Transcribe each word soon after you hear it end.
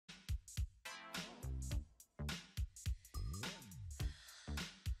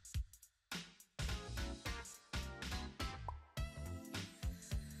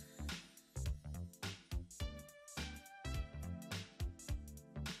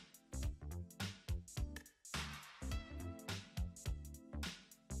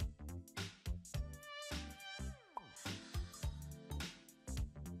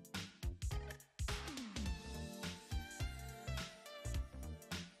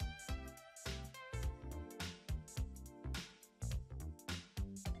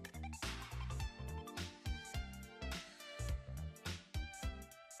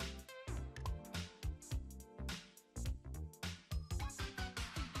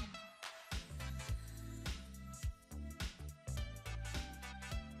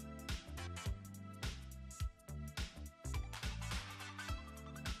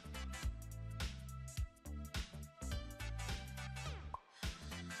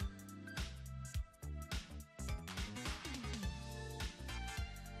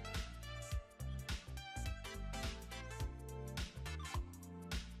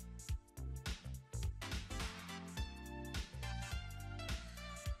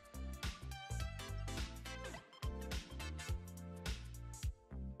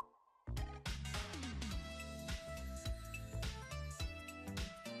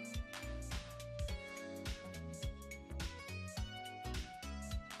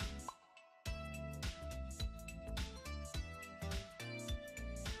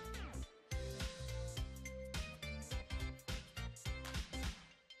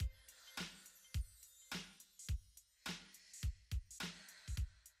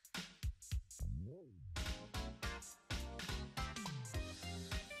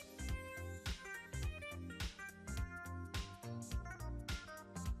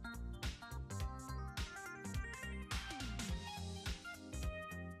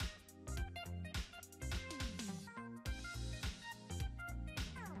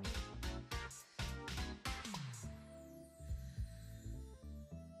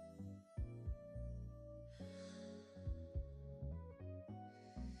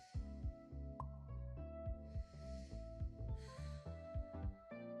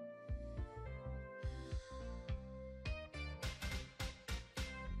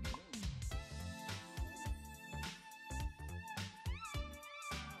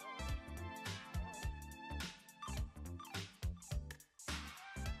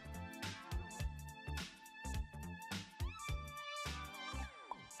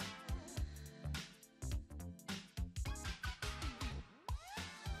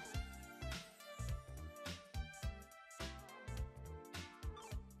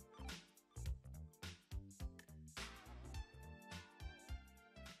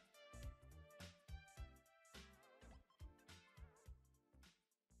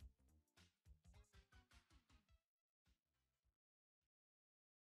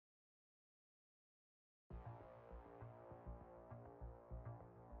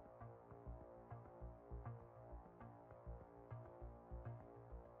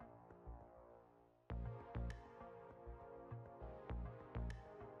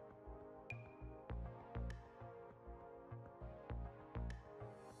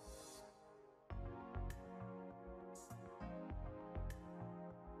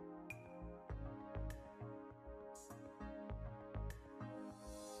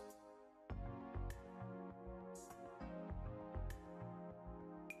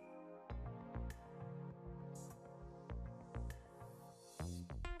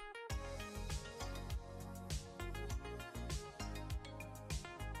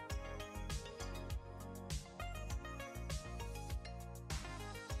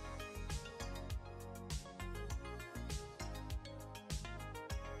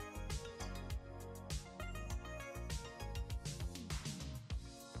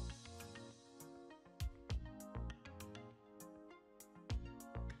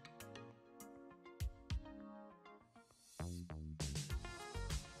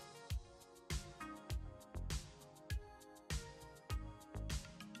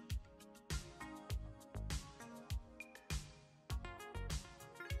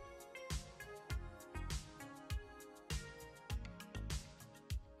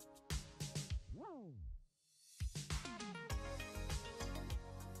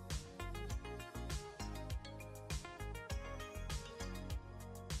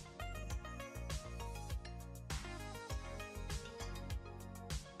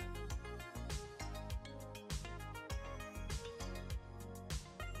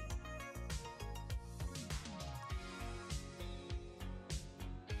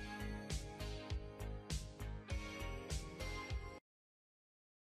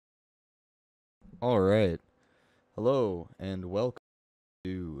All right. Hello and welcome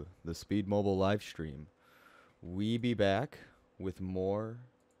to the Speed Mobile live stream. We be back with more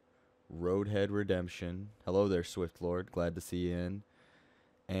Roadhead Redemption. Hello there, Swift Lord. Glad to see you in.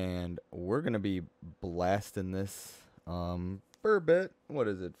 And we're gonna be blasting this for a bit. What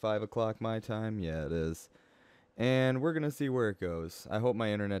is it? 5 o'clock my time? Yeah, it is. And we're gonna see where it goes. I hope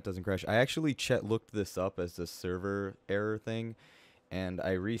my internet doesn't crash. I actually looked this up as a server error thing, and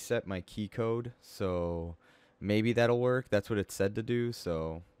I reset my key code, so maybe that'll work. That's what it said to do,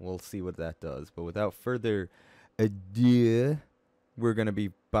 so we'll see what that does. But without further ado, we're going to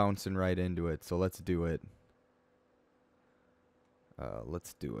be bouncing right into it, so let's do it.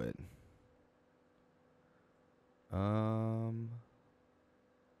 Let's do it.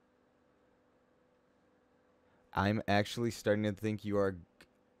 I'm actually starting to think you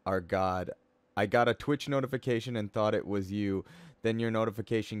are God. I got a Twitch notification and thought it was you. Then your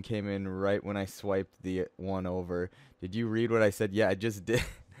notification came in right when I swiped the one over. Did you read what I said? Yeah, I just did.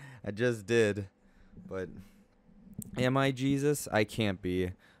 I just did. But am I Jesus? I can't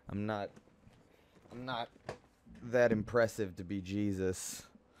be. I'm not that impressive to be Jesus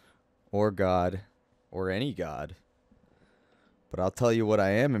or God or any god. But I'll tell you what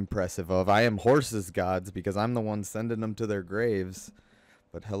I am impressive of. I am horses' gods because I'm the one sending them to their graves.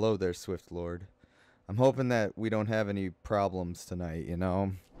 But hello there, Swift Lord. I'm hoping that we don't have any problems tonight, you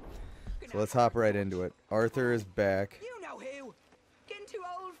know? So let's hop right into it. Arthur is back. You know who? Getting too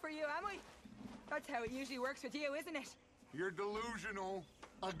old for you, am I? That's how it usually works with you, isn't it? You're delusional.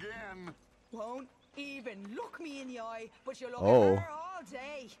 Again. Won't even look me in the eye, but you'll look Oh. at her all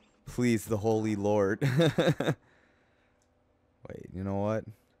day. Please, the Holy Lord. Wait, you know what?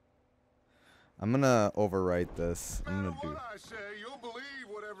 I'm gonna overwrite this. No I'm matter gonna what I say, you'll believe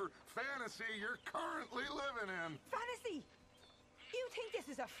whatever fantasy you're currently living in. Fantasy? You think this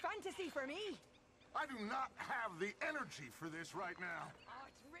is a fantasy for me? I do not have the energy for this right now. Oh,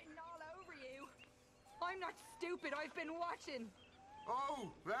 it's written all over you. I'm not stupid, I've been watching.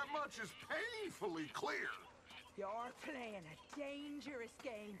 Oh, that much is painfully clear. You're playing a dangerous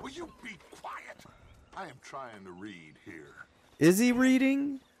game. Will you be quiet? I am trying to read here. Is he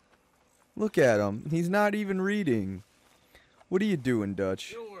reading? Look at him. He's not even reading. What are you doing,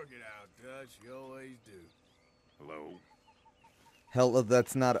 Dutch? You'll work it out, Dutch. You always do. Hello? Hell,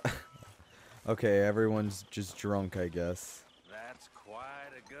 that's not a Okay, everyone's just drunk, I guess. That's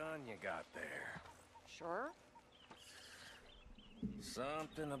quite a gun you got there. Sure?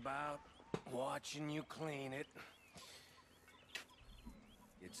 Something about watching you clean it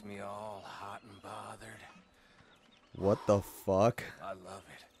gets me all hot and bothered. What the fuck? I love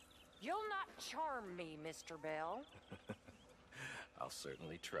it. You'll not charm me, Mr. Bell. I'll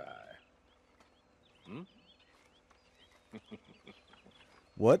certainly try. Hmm?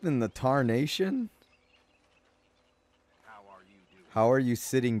 What in the tarnation? How are you doing? How are you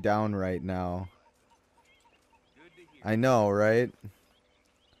sitting down right now? Good to hear. I know, right?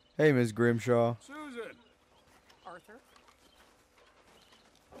 Hey, Ms. Grimshaw. Susan! Arthur?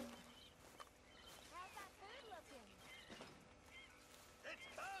 It's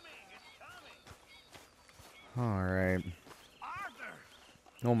coming! It's coming! Alright. Arthur!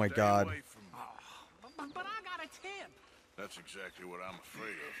 Oh my god. Stay away from me. But I got a tip. That's exactly what I'm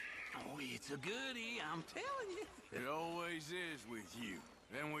afraid of. Oh, it's a goodie, I'm telling you. It always is with you.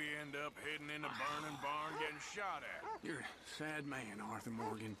 Then we end up heading in a burning barn getting shot at. You're a sad man, Arthur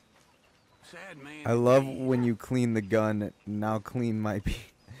Morgan. Sad man. I love indeed. when you clean the gun. Now clean my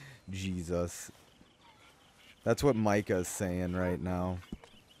Jesus. That's what Micah's saying right now.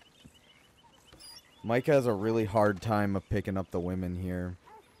 Micah has a really hard time of picking up the women here.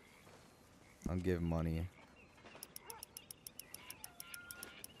 I'll give money.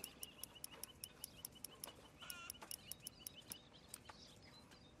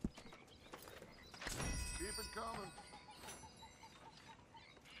 Keep it coming.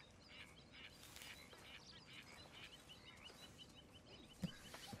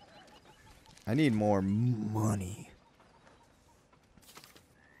 I need more money.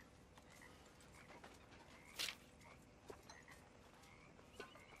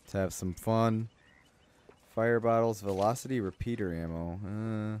 Let's have some fun. Fire bottles, velocity, repeater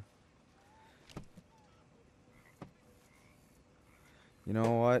ammo. You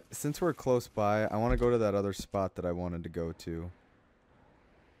know what? Since we're close by, I want to go to that other spot that I wanted to go to.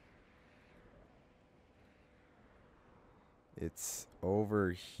 It's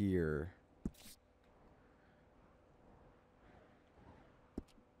over here.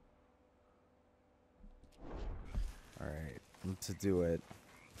 Alright, let's do it.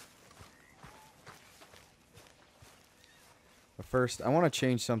 First, I want to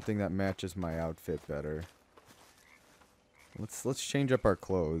change something that matches my outfit better. Let's change up our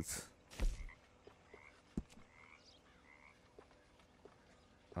clothes.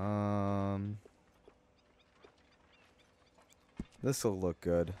 This'll look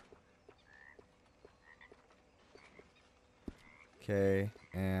good. Okay,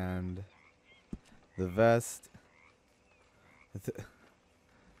 and the vest.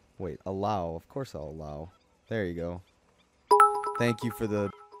 Wait, allow. Of course I'll allow. There you go. Thank you for the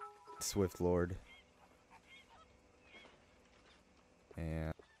Swift Lord.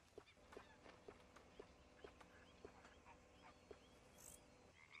 And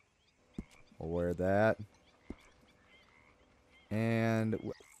we'll wear that.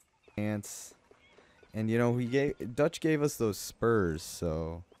 And pants. And you know, Dutch gave us those spurs,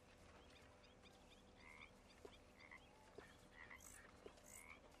 so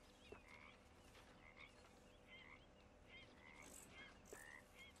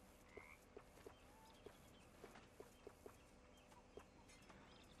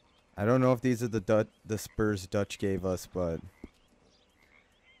I don't know if these are the spurs Dutch gave us, but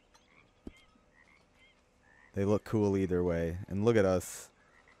they look cool either way. And look at us.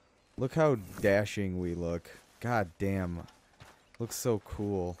 Look how dashing we look. God damn. Looks so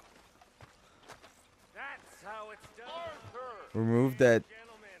cool. That's how it's done. Arthur! Remove that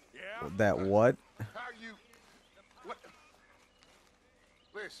Yeah? that what? How you... What?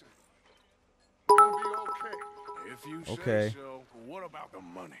 Listen. You're gonna be okay. If you Okay. say so. What about the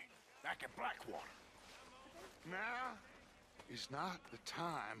money? Back at Blackwater. Now is not the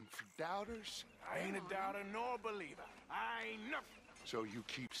time for doubters. I ain't a doubter nor a believer. I ain't nothing. So you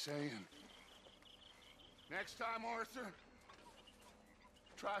keep saying. Next time, Arthur,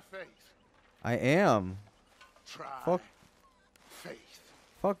 try faith. I am. Try Fuck. faith.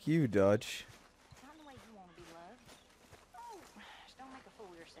 Fuck you, Dutch. Not the way you want to be loved. Oh, just don't make a fool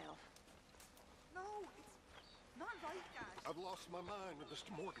of yourself. No, it's not right, Dad. I've lost my mind with Mr.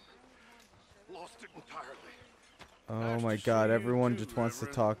 Morgan. Lost it entirely. Oh Nice my to god, see you everyone too, just wants to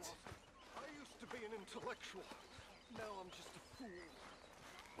Reverend. talk. I used to be an intellectual. Now I'm just a fool.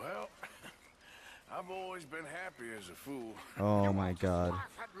 Well, I've always been happy as a fool. Oh my god. Laugh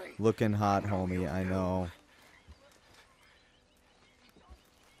at me. Looking hot, homie, I know.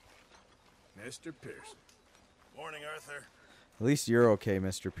 Mr. Pearson. Morning, Arthur. At least you're okay,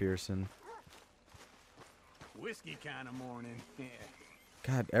 Mr. Pearson. Whiskey kind of morning. Yeah.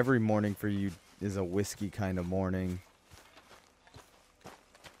 God, every morning for you is a whiskey kind of morning.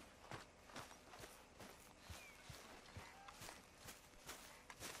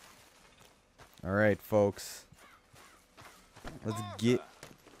 Alright, folks. Let's get...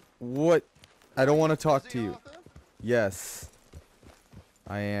 What? I don't want to talk to you. Yes.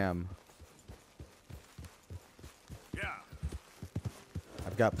 I am. Yeah.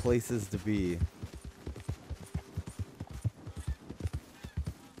 I've got places to be.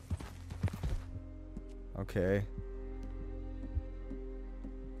 Okay.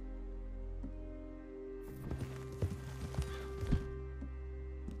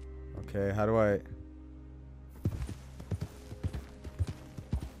 Okay, how do I...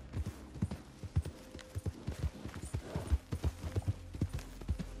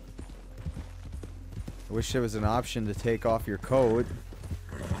 I wish there was an option to take off your coat.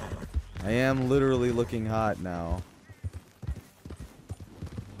 I am literally looking hot now.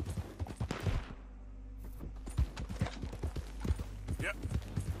 Yep.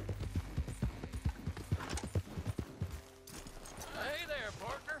 Hey there,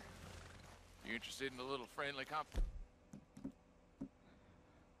 partner. You interested in a little friendly comp?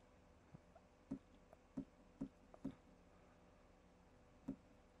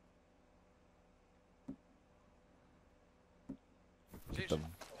 The-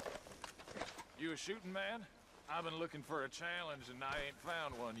 You a shooting man? I've been looking for a challenge and I ain't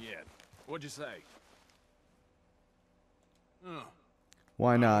found one yet. What'd you say? Huh.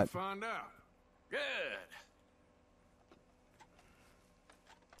 Why not? Find out. Good.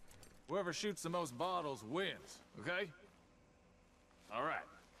 Whoever shoots the most bottles wins, okay? All right.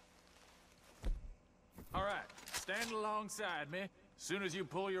 All right, stand alongside me. Soon as you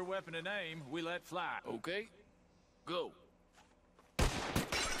pull your weapon and aim, we let fly. Okay. Go.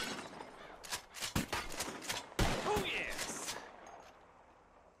 Oh, yes!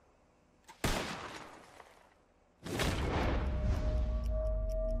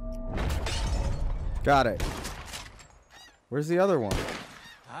 Got it. Where's the other one?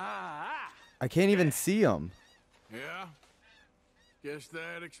 Ah! I can't even see him. Yeah? Guess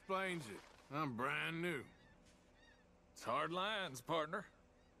that explains it. I'm brand new. It's hard lines, partner.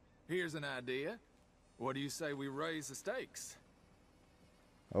 Here's an idea. What do you say we raise the stakes?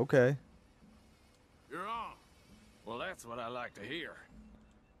 Okay. You're on. Well, that's what I like to hear.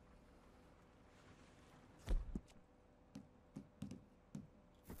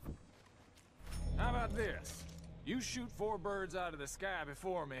 How about this? You shoot 4 birds out of the sky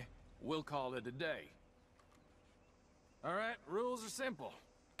before me, we'll call it a day. All right, rules are simple.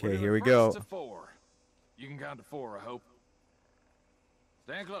 Okay, We're here we doing go. first to 4. You can count to 4, I hope.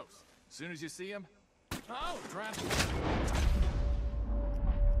 Stand close. As soon as you see him. Oh, trying to...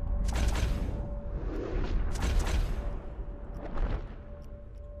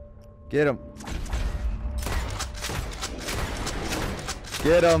 Get him.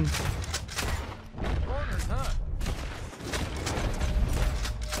 Get him. Corners, huh?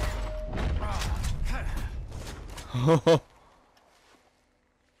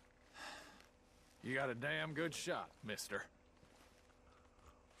 You got a damn good shot, mister.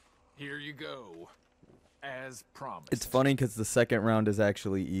 Here you go. As promised. It's funny because the second round is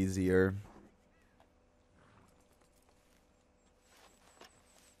actually easier.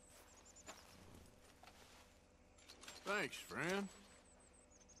 Thanks, friend.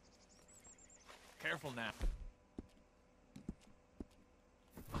 Careful now.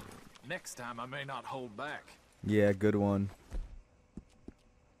 Next time I may not hold back. Yeah, good one.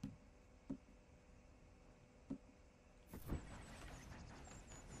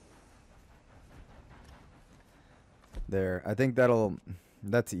 There. I think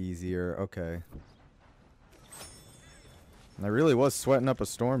that's easier. Okay. I really was sweating up a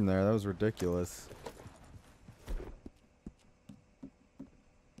storm there. That was ridiculous.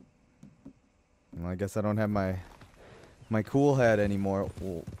 Well, I guess I don't have my cool hat anymore.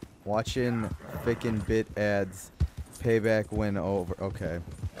 Well, watching frickin' bit ads. Payback when over. Okay.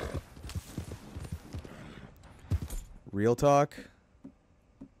 Real talk.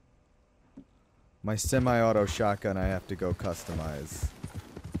 My semi-auto shotgun I have to go customize.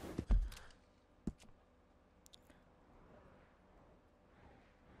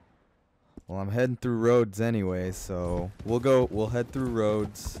 Well, I'm heading through roads anyway, so we'll head through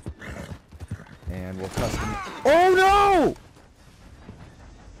roads and we'll custom. Oh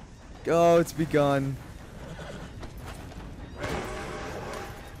no! Oh, it's begun.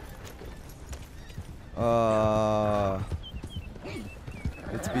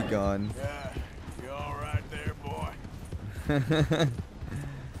 It's begun. Yeah, you all right there, boy?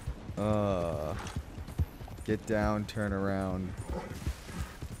 Get down, turn around.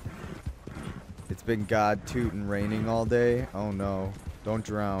 It's been god tootin' raining all day. Oh no, don't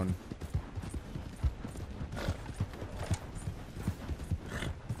drown.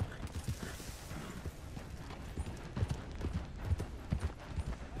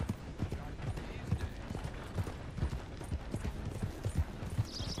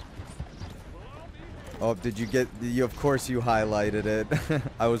 Oh, did you get... of course you highlighted it.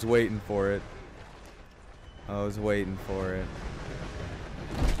 I was waiting for it. I was waiting for it.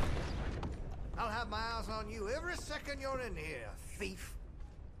 I'll have my eyes on you every second you're in here, thief.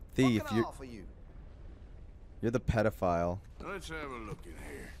 Thief, What can I offer you? you're the pedophile. Let's have a look in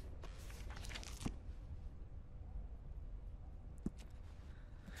here.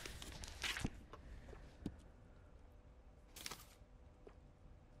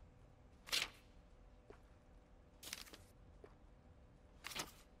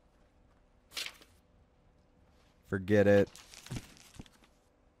 Forget it.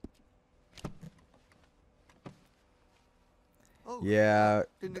 Oh, Yeah,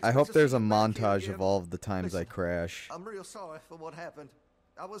 didn't I expect hope to there's see a you back here montage again. of all of the times I Listen, crash. I'm real sorry for what happened.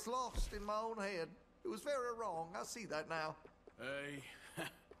 I was lost in my own head. It was very wrong. I see that now. Hey,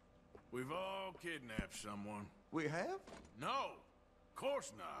 we've all kidnapped someone. We have? No, of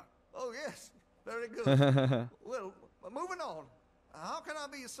course not. Oh, yes. Very good. Well, moving on. How can I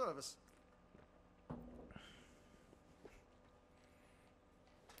be of service?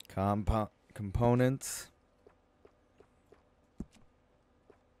 Components.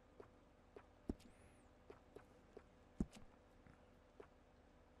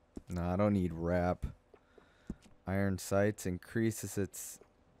 No, I don't need wrap. Iron sights increases its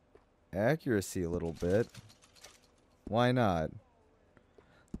accuracy a little bit. Why not?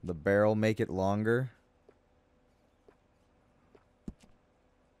 The barrel make it longer.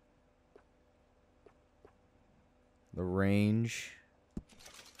 The range.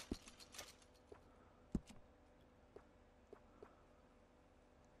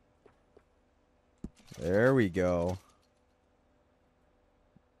 There we go.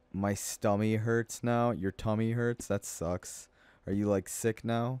 My stummy hurts now. Your tummy hurts? That sucks. Are you like sick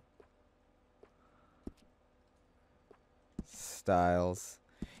now? Styles.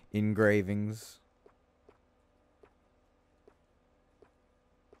 Engravings.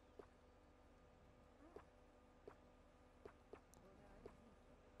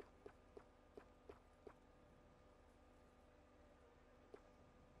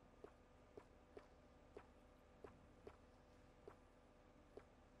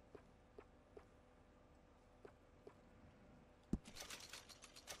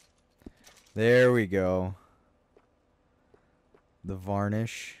 There we go. The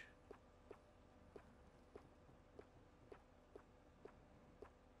varnish.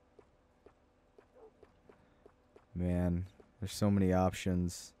 Man, there's so many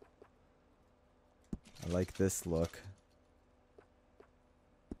options. I like this look.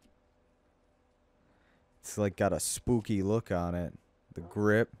 It's like got a spooky look on it. The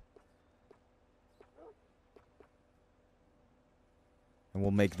grip. And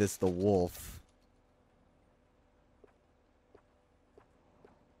we'll make this the wolf.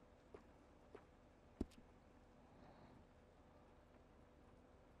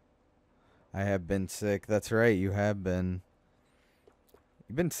 I have been sick. That's right, you have been.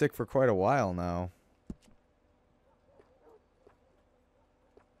 You've been sick for quite a while now.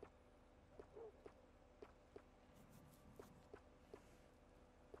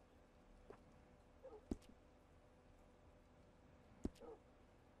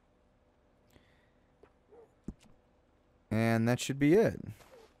 And that should be it.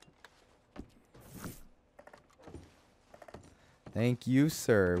 Thank you,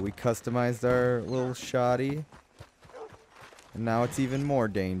 sir. We customized our little shoddy. And now it's even more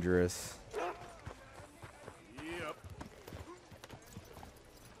dangerous. Yep.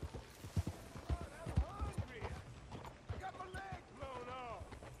 Got my leg blown off.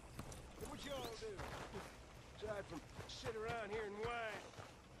 What y'all do? Aside from sit around here and whine.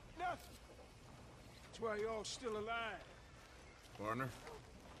 Nothing. That's why y'all still alive. Partner?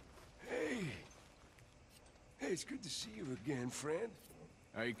 Hey. Hey, it's good to see you again, friend.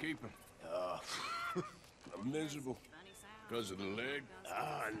 How you keeping? I'm miserable. Because of the leg?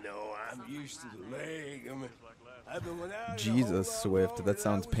 Ah, no, I'm used to the leg. I mean, I've been without it a Jesus, whole lot Swift, longer that than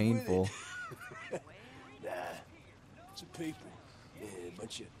sounds I was with painful. it. Nah, it's a people. Yeah, a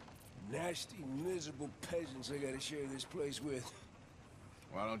bunch of nasty, miserable peasants I gotta share this place with.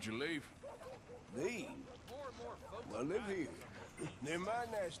 Why don't you leave? Leave? Well, I live here. They're my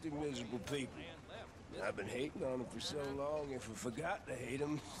nasty, miserable people. I've been hating on them for so long, if I forgot to hate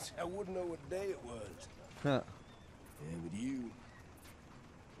them, I wouldn't know what day it was. Huh. And with you,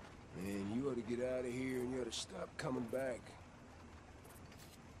 man, you ought to get out of here and you ought to stop coming back.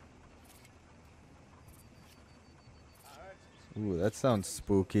 Ooh, that sounds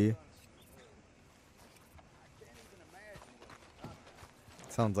spooky.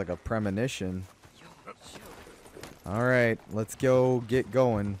 Sounds like a premonition. Alright, let's go get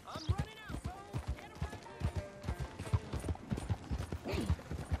going.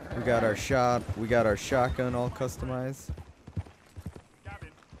 We got our shotgun all customized.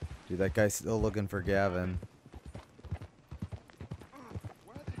 Dude, that guy's still looking for Gavin.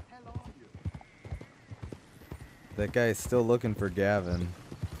 That guy is still looking for Gavin.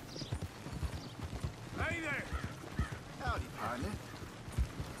 Hey there! Howdy, partner.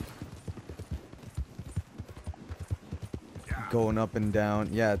 Going up and down.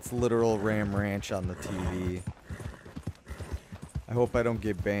 Yeah, it's literal Ram Ranch on the TV. I hope I don't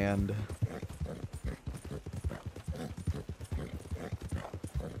get banned.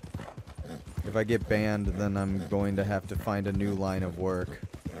 If I get banned, then I'm going to have to find a new line of work.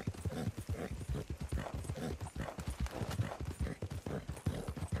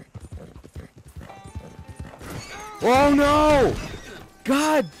 Oh no!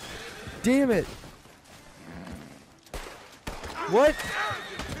 God damn it! What?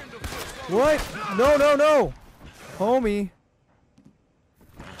 What? No, no, no! Homie.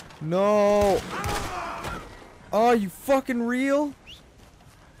 No. Oh, are you fucking real?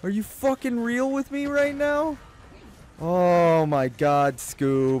 Are you fucking real with me right now? Oh my god,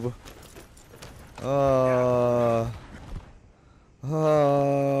 Scoob. Oh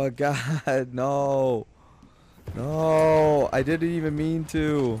god, no. No, I didn't even mean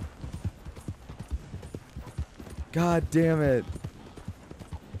to. God damn it.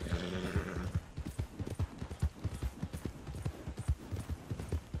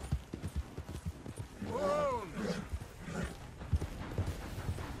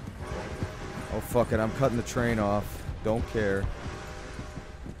 Oh fuck it, I'm cutting the train off. Don't care.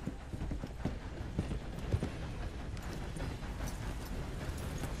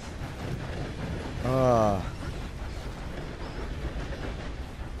 Ah.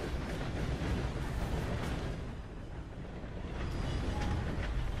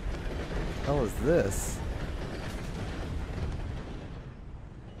 How is this?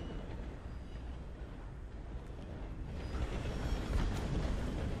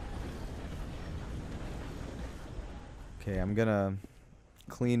 Okay, I'm gonna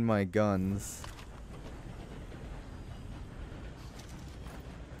clean my guns.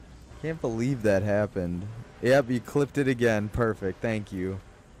 Can't believe that happened. Yep, you clipped it again. Perfect. Thank you.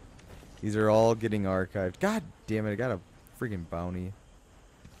 These are all getting archived. God damn it, I got a freaking bounty.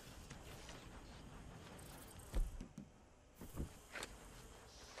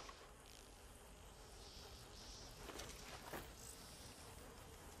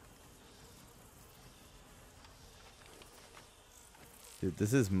 Dude,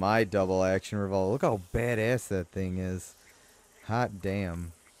 this is my double action revolver. Look how badass that thing is. Hot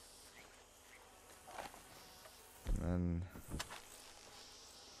damn. And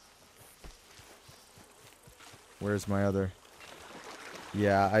where's my other?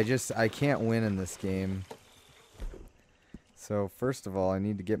 Yeah, I can't win in this game. So first of all, I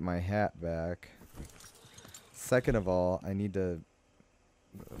need to get my hat back. Second of all, I need to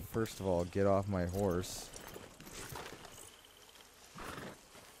first of all get off my horse.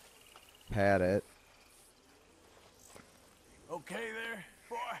 Pat it. Okay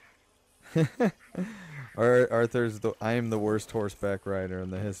there, boy? Arthur's I am the worst horseback rider in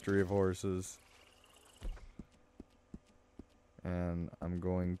the history of horses. And I'm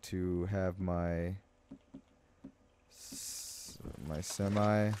going to have my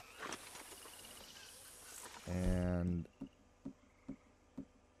semi and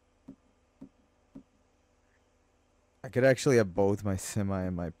I could actually have both my semi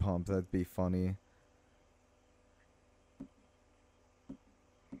and my pump. That'd be funny.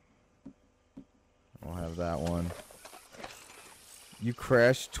 I'll have that one. You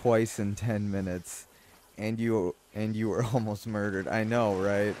crashed twice in 10 minutes and you were almost murdered. I know,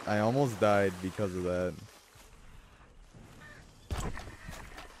 right? I almost died because of that.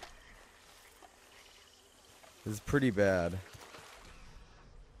 This is pretty bad.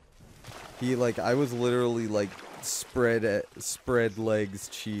 I was literally like spread legs,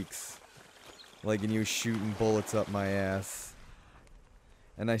 cheeks, and he was shooting bullets up my ass,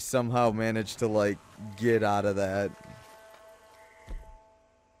 and I somehow managed to get out of that.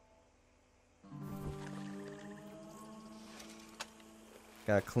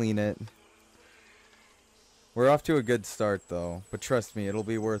 Gotta clean it. We're off to a good start though, but trust me, it'll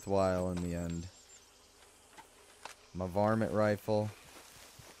be worthwhile in the end. My varmint rifle.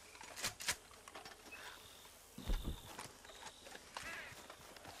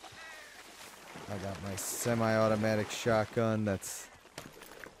 I got my semi-automatic shotgun that's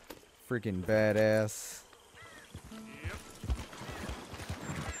freaking badass.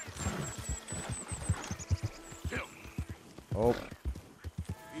 Yep. Oh.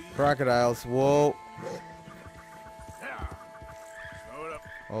 Crocodiles. Whoa. Hold up.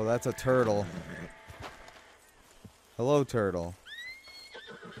 Oh, that's a turtle. Hello, turtle.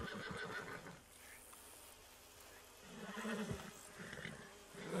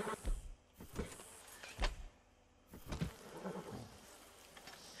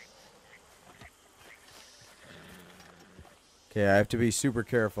 Okay, I have to be super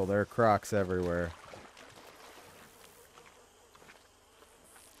careful. There are crocs everywhere.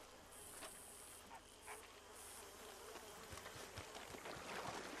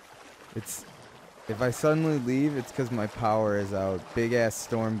 If I suddenly leave, it's because my power is out. Big ass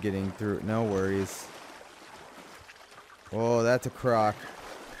storm getting through. No worries. Oh, that's a croc.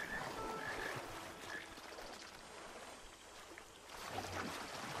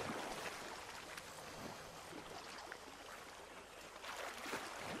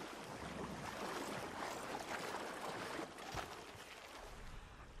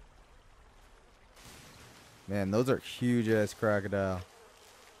 Man, those are huge ass crocodile.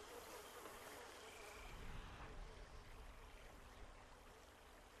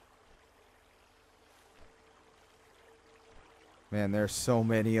 Man, there's so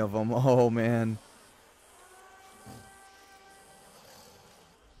many of them. Oh, man.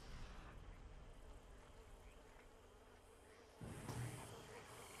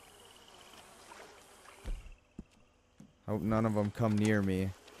 Hope none of them come near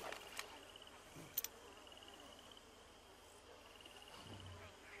me.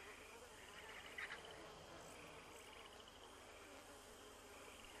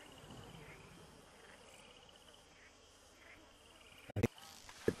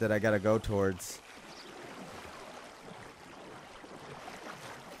 That I gotta go towards.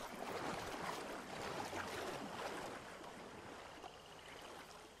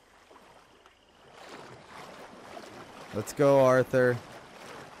 Let's go, Arthur.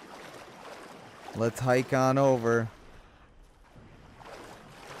 Let's hike on over.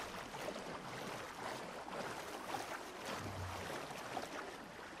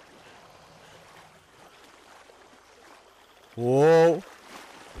 Whoa.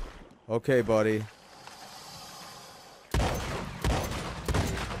 Okay, buddy.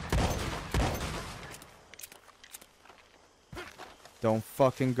 Don't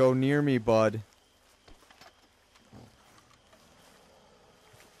fucking go near me, bud.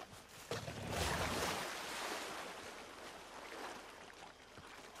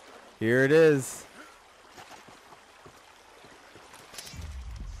 Here it is.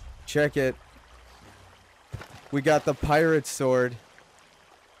 Check it. We got the pirate sword.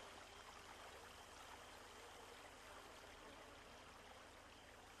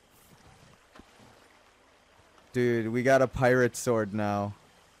 Dude, we got a pirate sword now.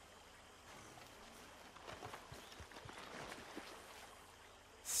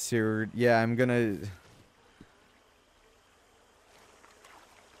 Sir, yeah, I'm gonna...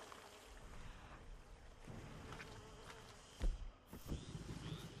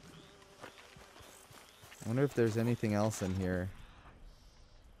 I wonder if there's anything else in here.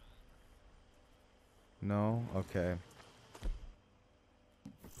 No? Okay.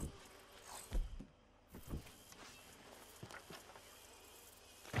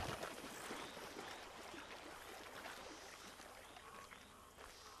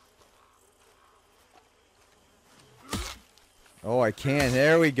 Oh, I can.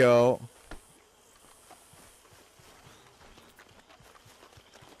 There we go.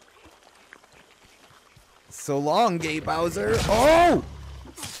 So long, Gay Bowser. Oh!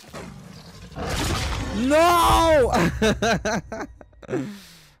 No!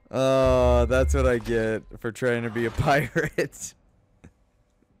 Oh, that's what I get for trying to be a pirate.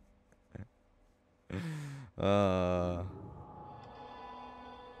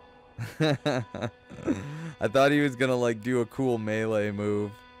 I thought he was gonna like do a cool melee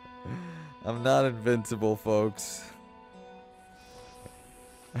move. I'm not invincible, folks.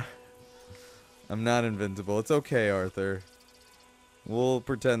 I'm not invincible. It's okay, Arthur. We'll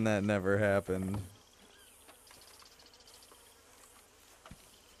pretend that never happened.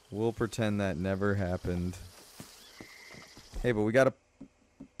 We'll pretend that never happened. Hey, but we got a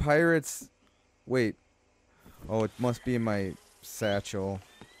pirate's... Wait. Oh, it must be in my satchel.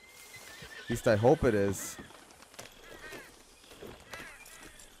 At least I hope it is.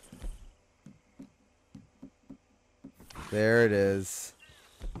 There it is.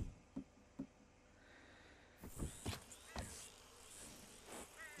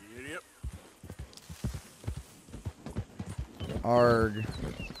 Yep. Arg.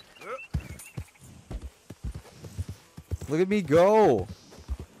 Look at me go.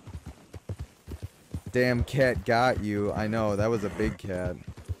 Damn cat got you. I know, that was a big cat.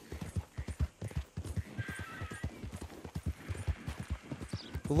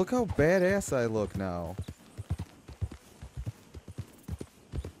 But look how badass I look now.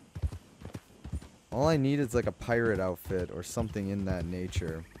 All I need is like a pirate outfit or something in that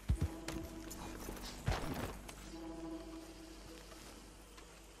nature.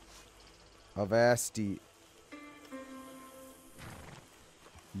 Avasti.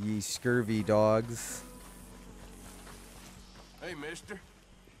 Ye scurvy dogs. Hey, mister.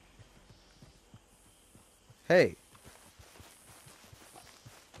 Hey.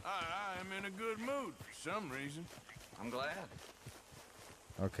 I am in a good mood for some reason. I'm glad.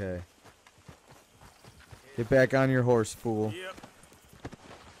 Okay. Get back on your horse, fool. Yep.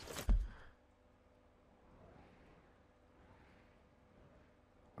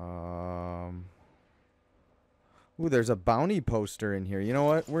 Ooh, there's a bounty poster in here. You know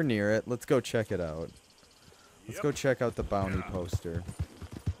what? We're near it. Let's go check it out. Let's go check out the bounty poster.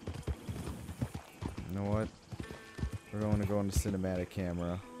 You know what? We're going to go into cinematic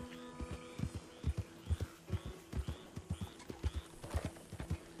camera.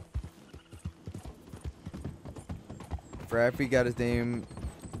 Frappy got his name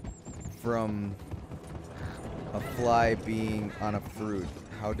from a fly being on a fruit.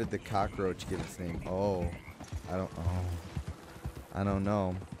 How did the cockroach get its name? Oh, I don't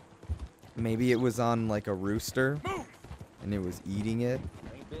know. Maybe it was on like a rooster and it was eating it.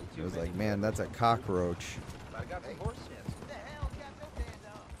 It was like, man, that's a cockroach.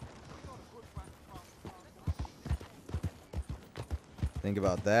 Think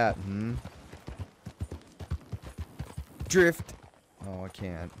about that, Drift. Oh, I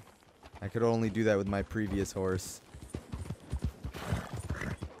can't. I could only do that with my previous horse.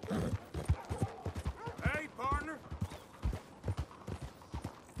 Hey, partner.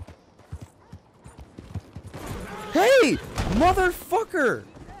 Hey! Motherfucker!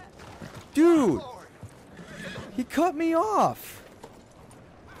 Dude! He cut me off!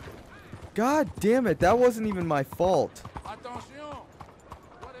 God damn it, that wasn't even my fault. Attention.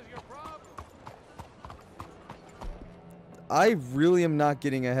 What is your problem? I really am not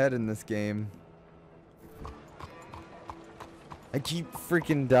getting ahead in this game. I keep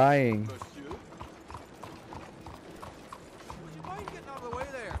freaking dying. Monsieur? Would you mind getting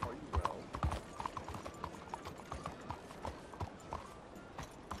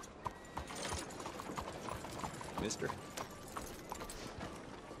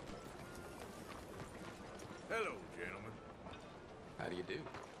How do you do?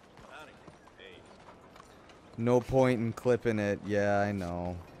 No point in clipping it. Yeah, I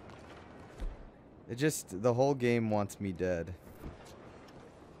know. It just, the whole game wants me dead.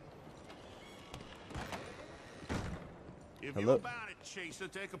 If Hello? you're about it, Chaser,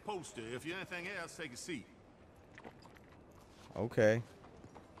 take a poster. If you're anything else, take a seat. Okay.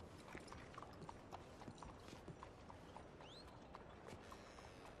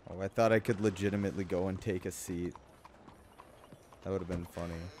 Oh, I thought I could legitimately go and take a seat. That would have been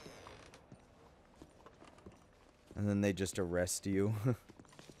funny. And then they just arrest you.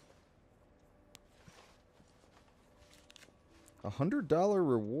 $100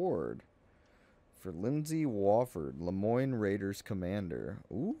 reward for Lindsay Wofford, Lemoyne Raiders commander.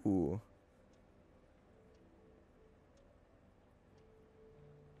 Ooh.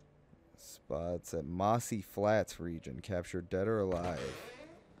 Spots at Mossy Flats region. Captured dead or alive.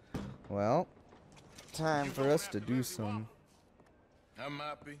 Well, time for us to do some. I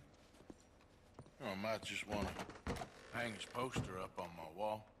might be. Or I might just want to hang his poster up on my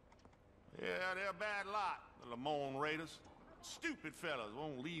wall. Yeah, they're a bad lot, the Lemoyne Raiders. Stupid fellas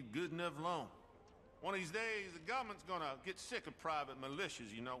won't leave good enough alone. One of these days, the government's gonna get sick of private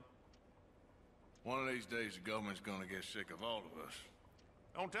militias, you know. One of these days, the government's gonna get sick of all of us.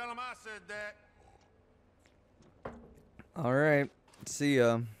 Don't tell them I said that. All right. See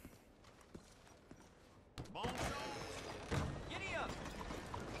ya. Giddy up!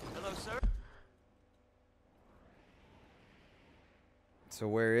 Hello, sir. So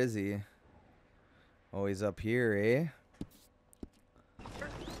where is he? Oh, he's up here, eh?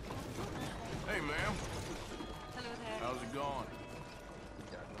 Hey, ma'am. Hello there. How's it going?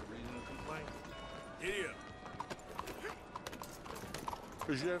 Got no reason to complain. Idiot.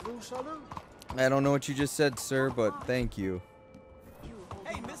 I don't know what you just said, sir, but thank you.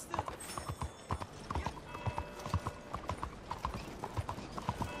 Hey, mister.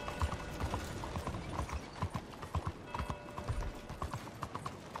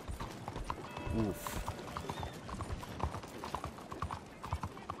 Oof.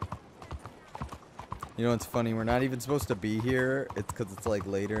 You know, it's funny. We're not even supposed to be here. It's because it's like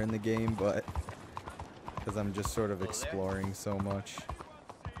later in the game, but because I'm just sort of exploring so much.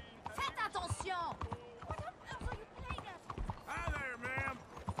 Faites attention! What on earth are you playing at? Hi there,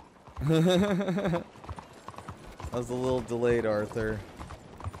 ma'am. That was a little delayed, Arthur.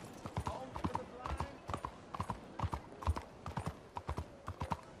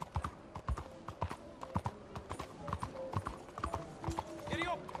 Giddy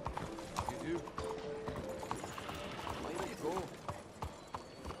up! You do? Way to go.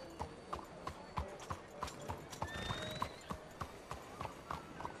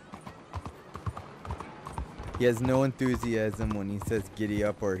 He has no enthusiasm when he says giddy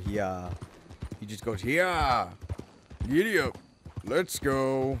up or yeah. He just goes, yeah, giddy up, let's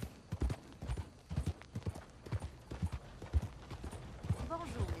go.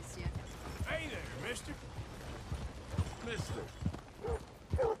 Bonjour, messieurs. Hey there, mister.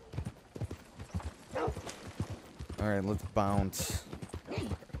 All right, let's bounce.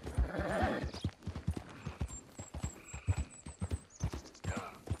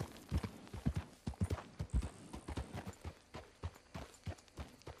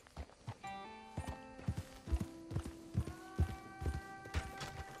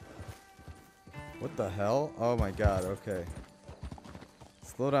 What the hell? Oh my god, okay.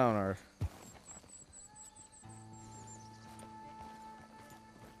 Slow down, Art.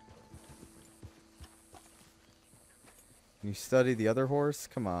 Can you study the other horse?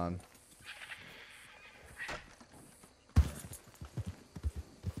 Come on.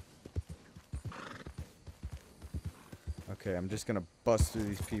 Okay, I'm just gonna bust through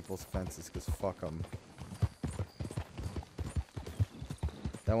these people's fences, because fuck them.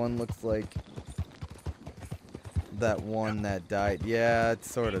 That one looks like that one that died. Yeah, it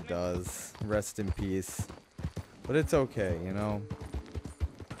sort of does. Rest in peace. But it's okay, you know?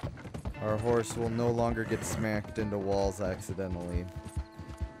 Our horse will no longer get smacked into walls accidentally.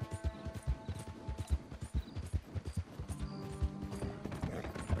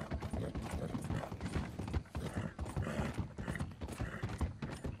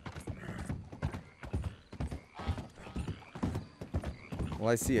 Well,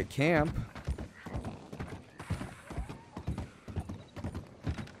 I see a camp.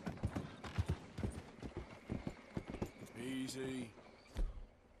 Easy.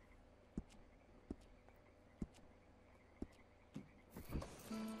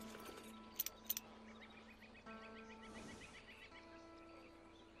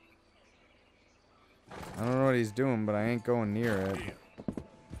 I don't know what he's doing, but I ain't going near it.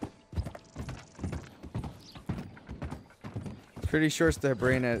 Pretty sure it's the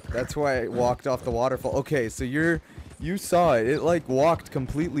brain. That's why I walked off the waterfall. Okay, so you saw it. It like walked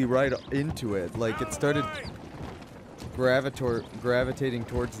completely right into it. Like it started gravitating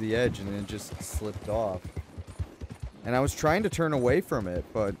towards the edge and then it just slipped off. And I was trying to turn away from it,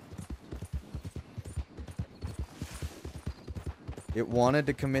 but it wanted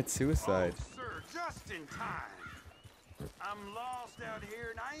to commit suicide. Oh, sir, just in time. I'm lost out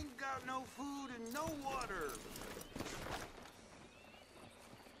here and I ain't got no food and no water.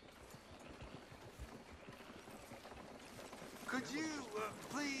 Could you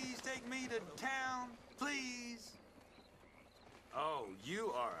please take me to town, please? Oh,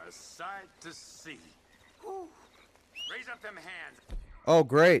 you are a sight to see. Whew. Raise up them hands. Oh,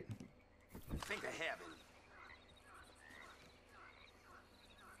 great. Think of heaven.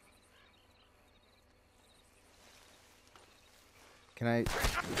 Can I...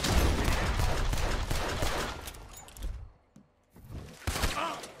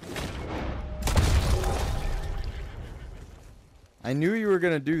 I knew you were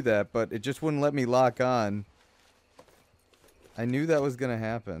gonna do that, but it just wouldn't let me lock on. I knew that was gonna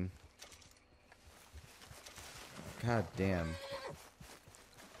happen. God damn.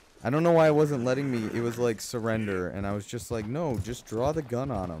 I don't know why it wasn't letting me. It was like surrender, and I was just like, no, just draw the gun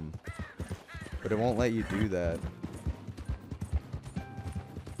on him. But it won't let you do that.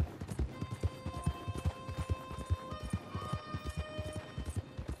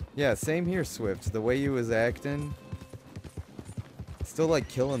 Yeah, same here, Swift. The way you was acting. Still like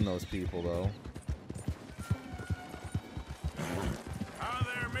killing those people, though. Hi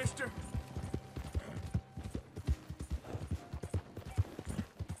there, mister.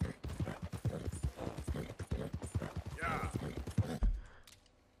 Yeah.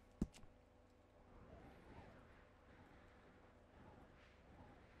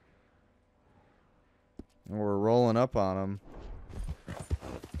 And we're rolling up on them.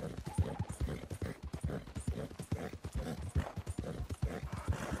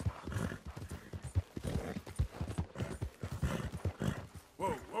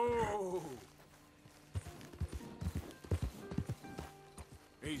 Whoa, whoa.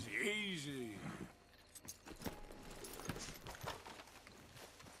 Easy, easy.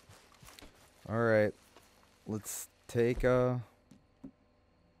 All right, let's take our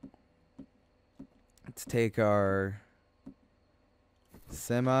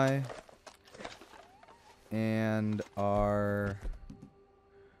semi and our.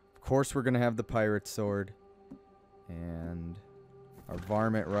 Of course, we're gonna have the pirate sword and our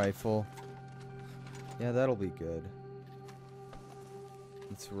varmint rifle. Yeah, that'll be good.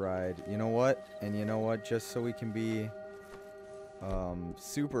 Let's ride. You know what? And you know what? Just so we can be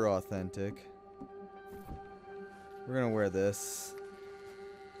super authentic. We're gonna wear this.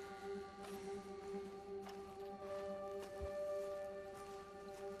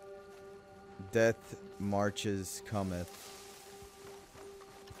 Death marches cometh.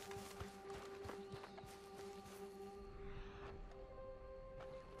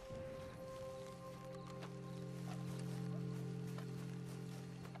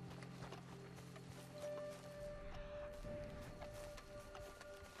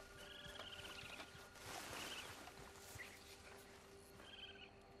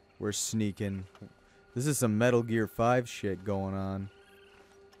 We're sneaking. This is some Metal Gear 5 shit going on.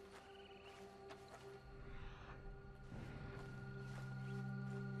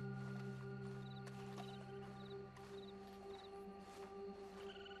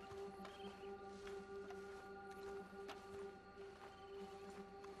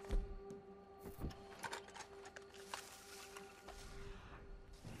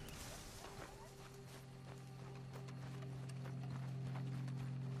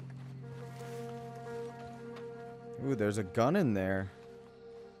 Ooh, there's a gun in there.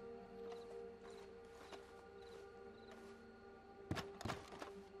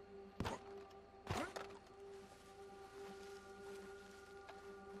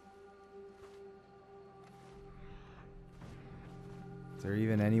 Is there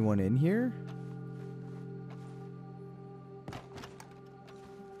even anyone in here?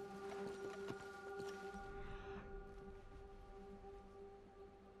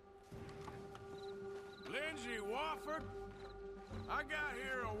 Wofford, I got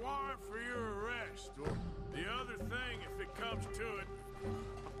here a warrant for your arrest, or the other thing if it comes to it.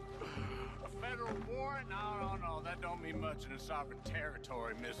 A federal warrant? No, that don't mean much in a sovereign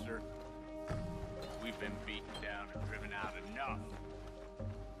territory, mister. We've been beaten down and driven out enough.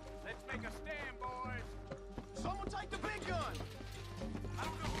 Let's make a stand, boys. Someone take the big gun. I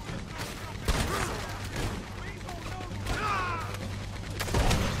don't know who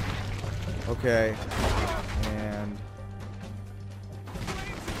Okay. And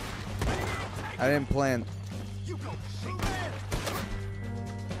I didn't plan.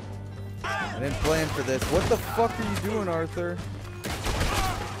 I didn't plan for this. What the fuck are you doing, Arthur?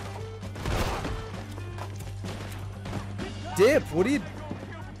 Dip, what are you...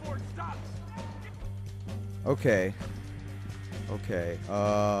 Okay. Okay,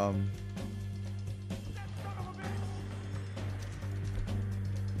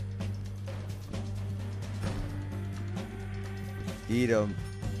 eat 'em.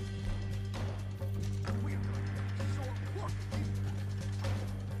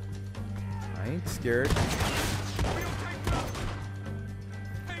 I ain't scared.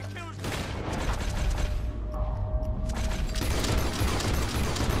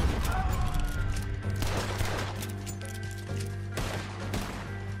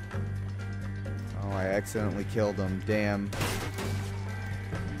 Oh, I accidentally killed him. Damn.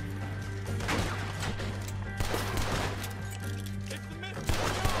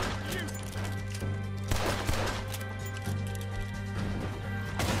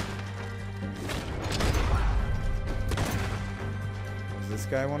 Does this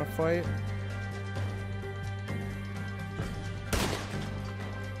guy want to fight?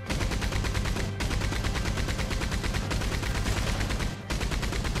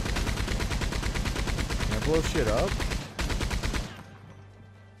 Can I blow shit up?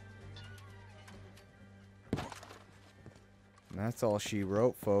 And that's all she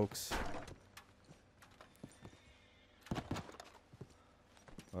wrote, folks.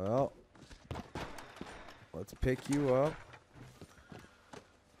 Well, let's pick you up.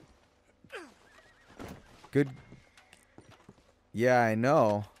 Good. Yeah, I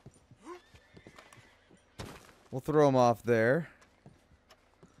know. We'll throw him off there.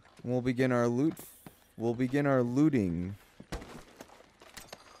 We'll begin our loot. We'll begin our looting.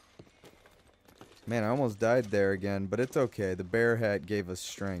 Man, I almost died there again, but it's okay. The bear hat gave us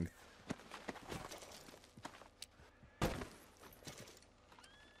strength.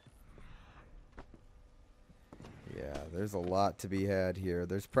 Yeah, there's a lot to be had here.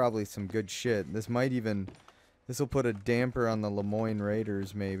 There's probably some good shit. This might even... This will put a damper on the Lemoyne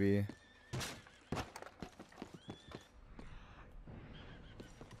Raiders, maybe.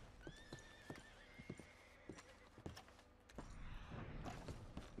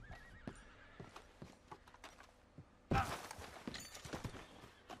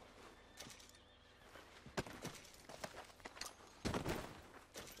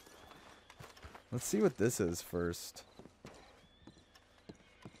 Let's see what this is first.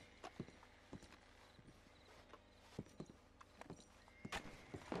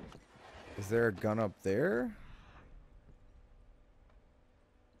 Is there a gun up there?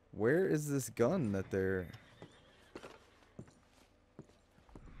 Where is this gun that they're...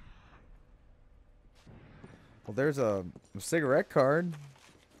 Well, there's a cigarette card.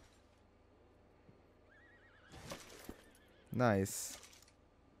 Nice.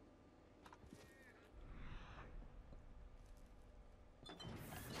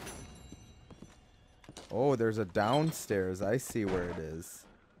 Oh, there's a downstairs. I see where it is.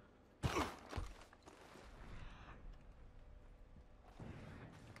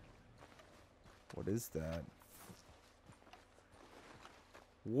 What is that?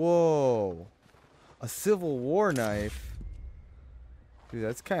 Whoa. A Civil War knife. Dude,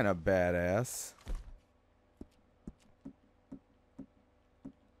 that's kind of badass.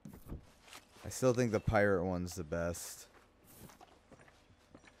 I still think the pirate one's the best.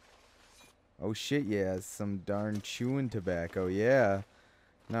 Oh shit, yeah, some darn chewing tobacco, yeah.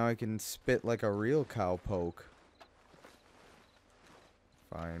 Now I can spit like a real cowpoke.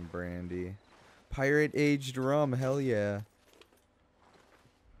 Fine brandy. Pirate aged rum, hell yeah.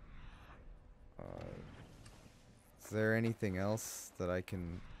 Is there anything else that I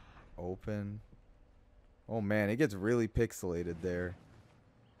can open? Oh man, it gets really pixelated there.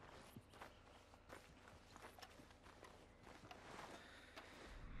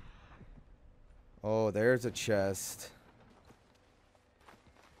 Oh, there's a chest.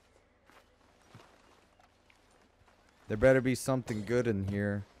 There better be something good in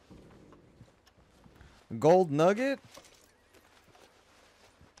here. Gold nugget?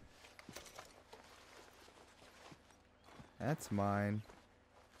 That's mine.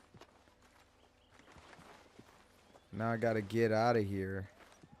 Now I gotta get out of here.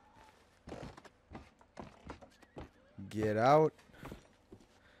 Get out.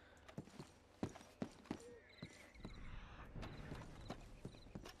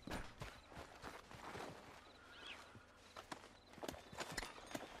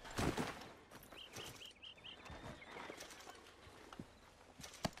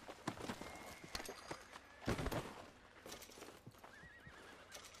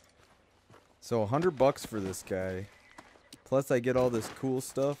 So $100 for this guy. Plus I get all this cool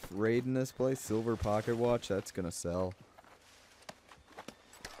stuff. Raiding this place. Silver pocket watch. That's gonna sell.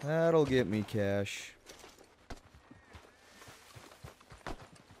 That'll get me cash.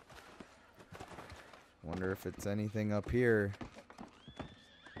 Wonder if it's anything up here.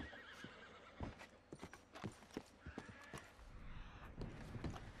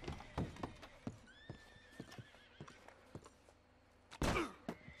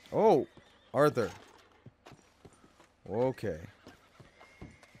 Oh, Arthur. Okay.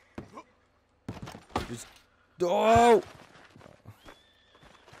 Just oh.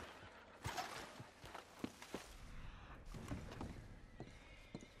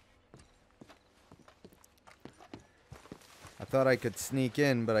 I thought I could sneak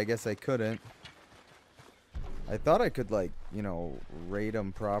in, but I guess I couldn't. I thought I could, like, you know, raid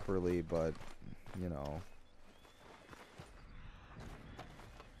them properly, but, you know.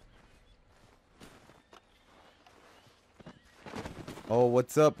 Oh,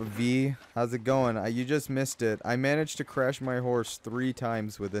 what's up, V? How's it going? You just missed it. I managed to crash my horse 3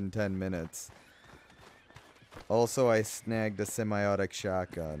 times within 10 minutes. Also, I snagged a semi-automatic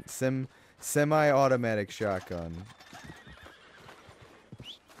shotgun. Semi-automatic shotgun.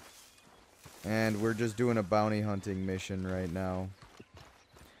 And we're just doing a bounty hunting mission right now.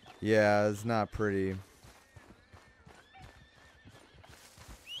 Yeah, it's not pretty.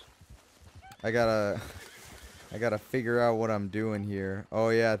 I gotta figure out what I'm doing here. Oh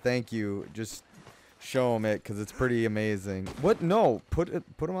yeah, thank you. Just show him it, cause it's pretty amazing. What? No, put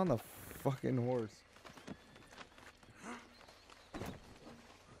him on the fucking horse.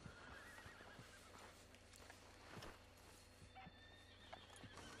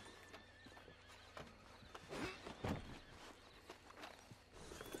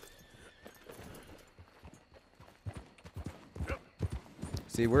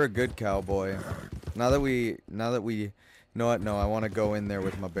 See, we're a good cowboy. Now that we, you know what? No, I want to go in there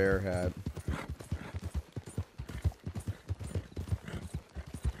with my bear hat.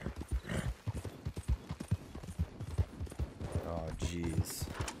 Oh, jeez.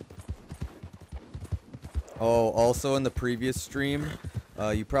 Oh, also in the previous stream,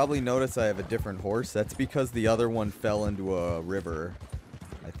 you probably noticed I have a different horse. That's because the other one fell into a river,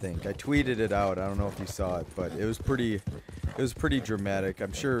 I think. I tweeted it out. I don't know if you saw it, but it was pretty dramatic.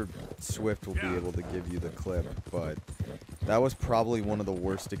 I'm sure Swift will be able to give you the clip, but that was probably one of the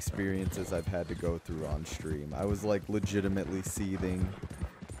worst experiences I've had to go through on stream. I was like legitimately seething.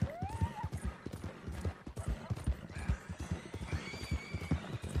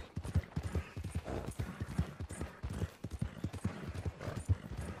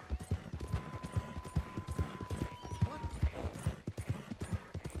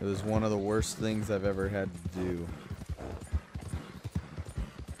 It was one of the worst things I've ever had to do.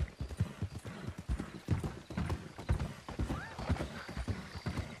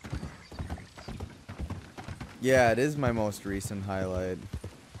 Yeah, it is my most recent highlight.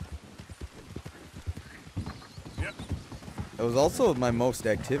 Yep. It was also my most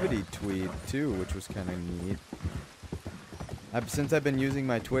activity tweet, too, which was kind of neat. Since I've been using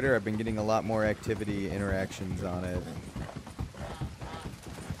my Twitter, I've been getting a lot more activity interactions on it.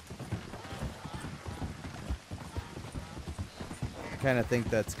 I kind of think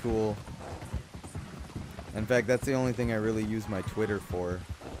that's cool. In fact, that's the only thing I really use my Twitter for.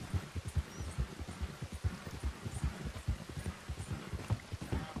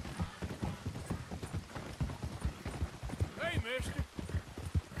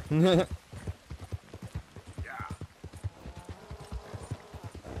 Yeah.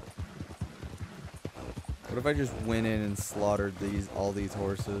 What if I just went in and slaughtered all these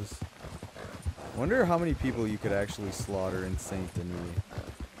horses? Wonder how many people you could actually slaughter in Saint Denis.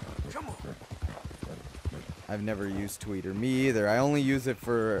 Come on. I've never used Tweeter. Me either. I only used it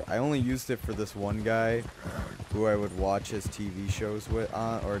for this one guy who I would watch his TV shows with,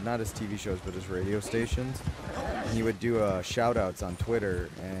 or not his TV shows, but his radio stations. And he would do shout outs on Twitter,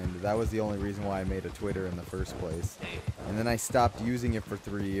 and that was the only reason why I made a Twitter in the first place. And then I stopped using it for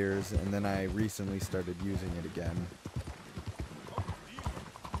 3 years, and then I recently started using it again.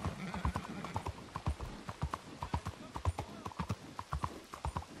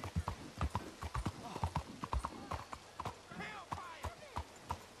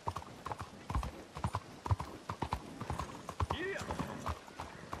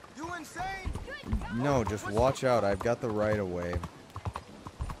 No, just watch out. I've got the right of way.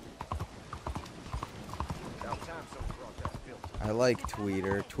 I like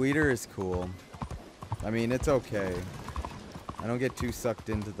Tweeter. Tweeter is cool. I mean, it's okay. I don't get too sucked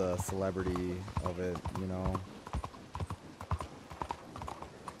into the celebrity of it, you know.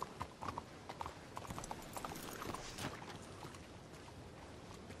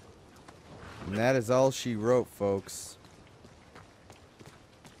 And that is all she wrote, folks.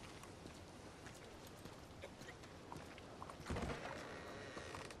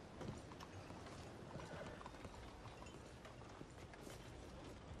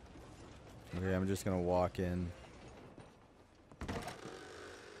 Okay, I'm just gonna walk in.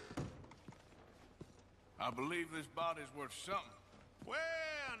 I believe this body's worth something. Well,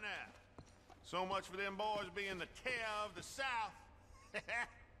 now. So much for them boys being the terror of the South.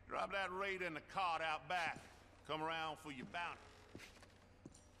 Drop that raider in the cart out back. Come around for your bounty.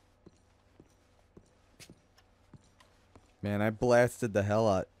 Man, I blasted the hell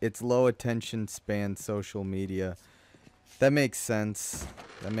out. It's low attention span social media. That makes sense.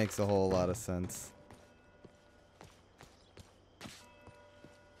 That makes a whole lot of sense.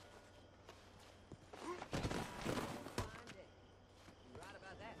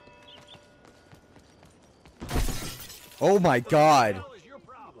 Oh my god.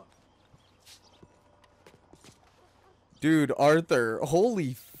 Dude, Arthur,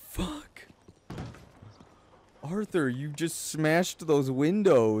 holy fuck. Arthur, you just smashed those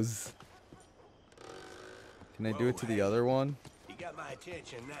windows. Can I do it to the other one? You got my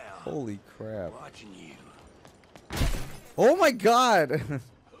attention now. Holy crap. Watching you. Oh my god.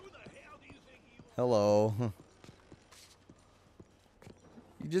 Hello.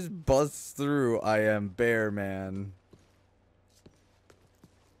 You just bust through I am Bear Man.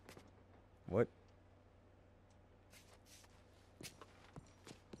 What?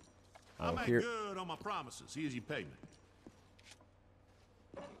 I make here. good on my promises. Here's your payment.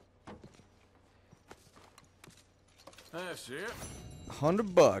 That's it.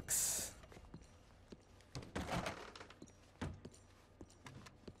 $100.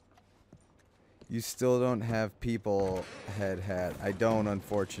 You still don't have people head hat. I don't,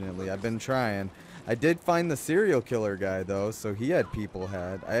 unfortunately. I've been trying. I did find the serial killer guy, though, so he had people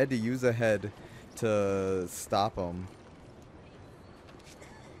head. I had to use a head to stop him.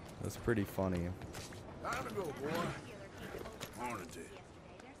 That's pretty funny. Time to go, boy. Morning to you.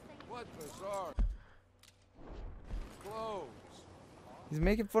 What bizarre clothes? He's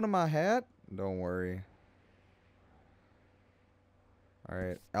making fun of my hat? Don't worry.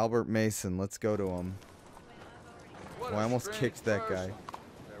 Alright, Albert Mason, let's go to him. Oh, I almost kicked that guy.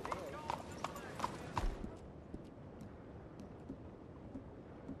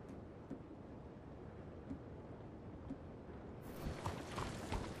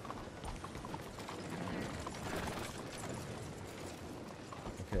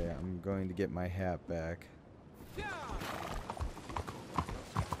 Okay, I'm going to get my hat back.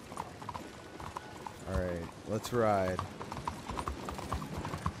 Alright, let's ride.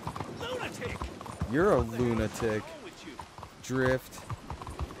 Lunatic! You're a lunatic. Drift.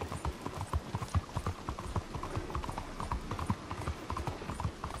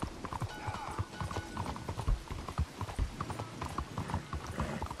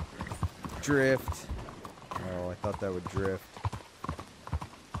 Drift. Oh, I thought that would drift.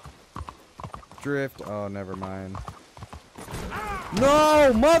 Drift. Oh, never mind.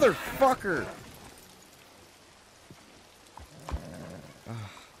 No, motherfucker!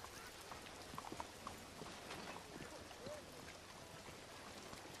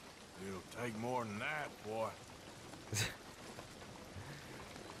 It'll take more than that, boy.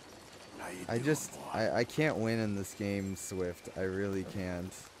 I can't win in this game, Swift. I really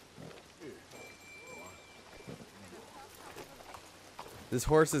can't. This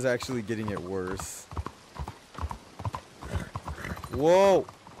horse is actually getting it worse. Whoa!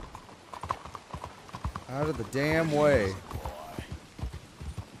 Out of the damn way.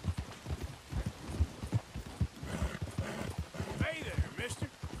 Hey there, mister.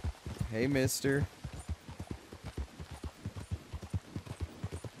 Hey, mister.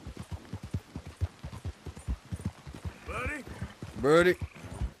 Buddy? Buddy.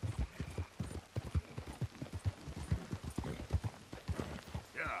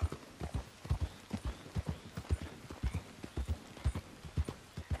 Yeah.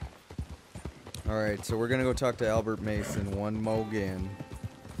 Alright, so we're gonna go talk to Albert Mason one mo again.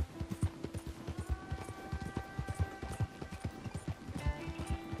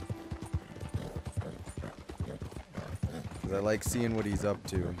 Cause I like seeing what he's up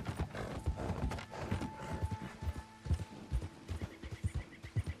to.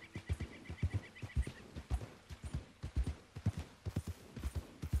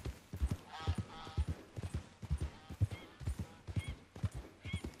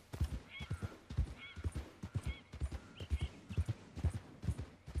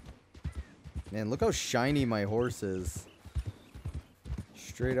 Man, look how shiny my horse is.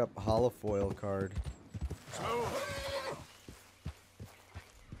 Straight up holofoil card. So,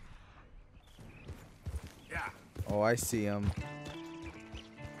 Oh, I see him.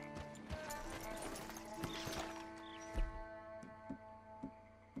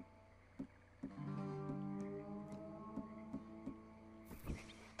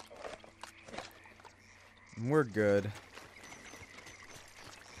 We're good.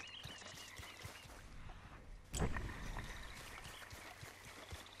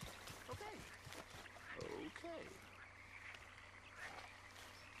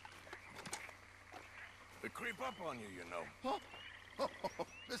 They creep up on you, you know. Oh,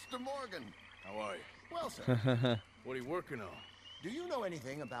 Mr. Morgan. How are you? Well, sir, What are you working on? do you know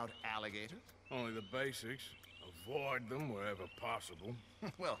anything about alligators? Only the basics. Avoid them wherever possible.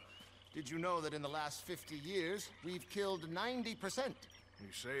 Well, did you know that in the last 50 years, we've killed 90%?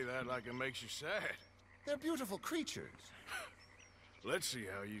 You say that like it makes you sad. They're beautiful creatures. Let's see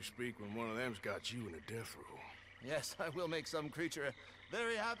how you speak when one of them's got you in a death row. Yes, I will make some creature a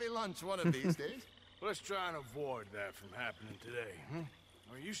very happy lunch one of these days. Let's try and avoid that from happening today, huh?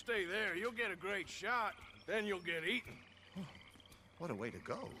 Or you stay there, you'll get a great shot, then you'll get eaten. What a way to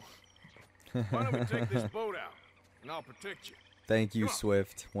go. Why don't we take this boat out, and I'll protect you. Thank you, Come on.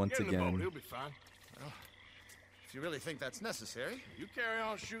 Swift, once Get in the boat, again. he'll be fine. If you really think that's necessary. You carry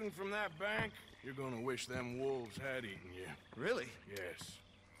on shooting from that bank, you're gonna wish them wolves had eaten you. Really? Yes.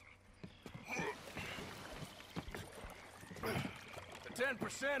 The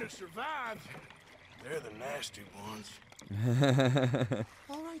 10% who survived, they're the nasty ones.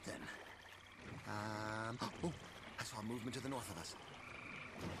 All right, then. Oh, I saw a movement to the north of us.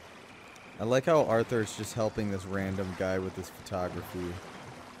 I like how Arthur's just helping this random guy with his photography.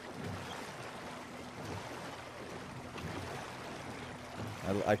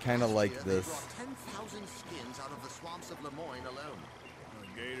 I kind of like They this. brought 10,000 skins out of the swamps of Lemoyne alone.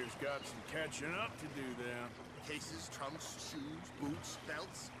 The Gators got some catching up to do there. Cases, trunks, shoes, boots,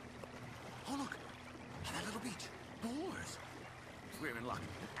 belts. Oh, look. On that little beach. Boars. We're in luck.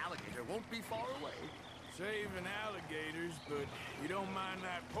 An alligator won't be far away. Saving alligators, but you don't mind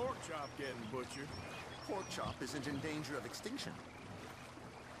that pork chop getting butchered. Pork chop isn't in danger of extinction.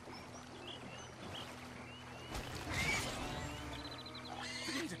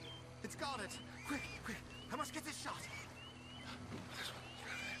 The gator! It's got it! Quick, quick! I must get this shot!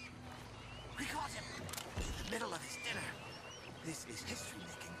 We caught him! In the middle of his dinner! This is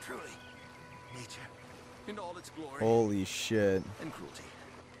history-making, truly. Nature, in all its glory Holy shit. and cruelty.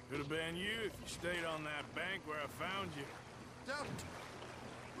 Could have been you if you stayed on that bank where I found you. Don't.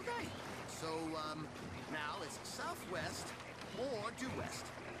 Okay. So, now it's southwest or due west.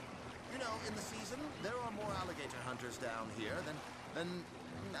 You know, in the season, there are more alligator hunters down here than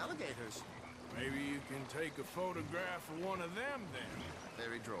alligators. Maybe you can take a photograph of one of them then.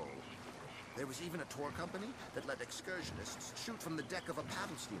 Very droll. There was even a tour company that let excursionists shoot from the deck of a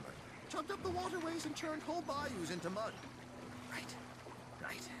paddle steamer, chugged up the waterways and turned whole bayous into mud. Right.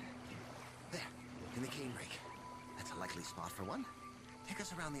 There, in the cane rake. That's a likely spot for one. Take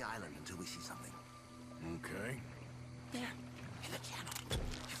us around the island until we see something. Okay. There, in the channel.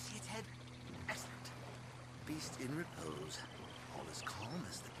 You see its head? Excellent. Beast in repose. All as calm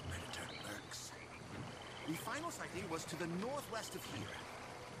as the predator lurks. The final sighting was to the northwest of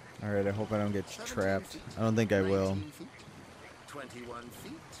here. Alright, I hope I don't get 17 trapped. feet, I don't think I will. 19 feet, 21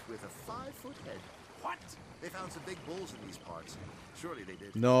 feet with a 5-foot head. What? They found some big bulls in these parts. Surely they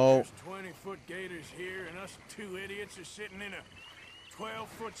did. No. There's 20-foot gators here, and us two idiots are sitting in a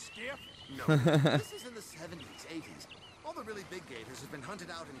 12-foot skiff? No. This is in the 70s, 80s. All the really big gators have been hunted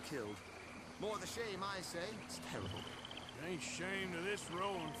out and killed. More the shame, I say. It's terrible. Ain't shame to this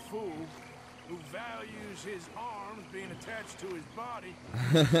rolling fool who values his arms being attached to his body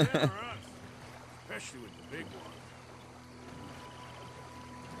instead of us, especially with the big one.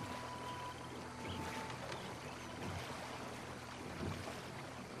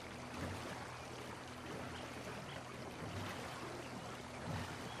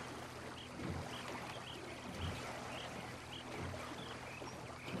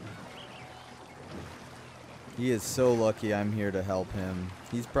 He is so lucky I'm here to help him.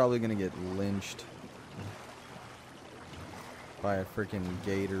 He's probably gonna get lynched by a freaking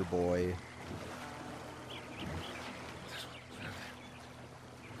gator boy.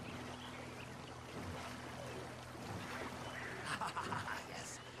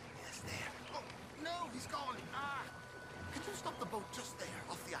 Yes, there. Oh, no, he's gone. Can you stop the boat just there,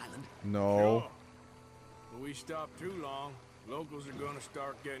 off the island? No. Sure. If we stop too long, locals are gonna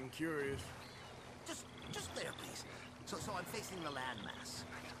start getting curious. Just there, please. So I'm facing the landmass.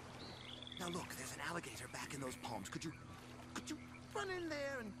 Now look, there's an alligator back in those palms. Could you run in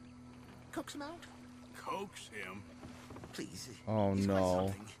there and coax him out? Coax him? Please. Oh, he's quite no.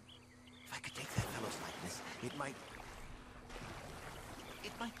 something. If I could take that fellow's likeness, it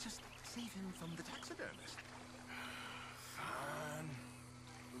might just save him from the taxidermist. Fine.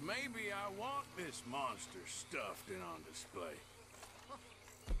 But maybe I want this monster stuffed and on display.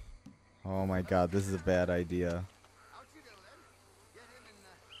 Oh my god, this is a bad idea. Out you go then. Get him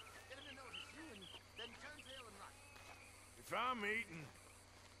to notice you and then turn tail and run. If I'm eating,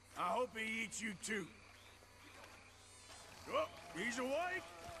 I hope he eats you too. Oh, he's awake.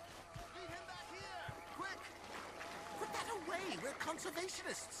 Lead him back here! Quick! Put that away! We're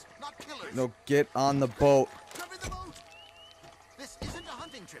conservationists, not killers. No, get on the boat. Cover the boat! This isn't a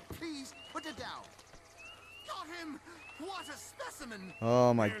hunting trip. Please, put it down. Got him! What a specimen!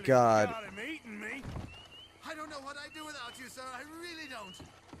 Oh my Nearly god. got him eating me. I don't know what I'd do without you, sir. I really don't.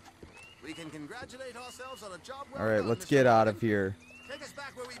 We can congratulate ourselves on a job well Alright, done, let's Mr. get out Morgan. of here. Take us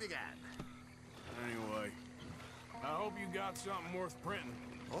back where we began. Anyway, I hope you got something worth printing.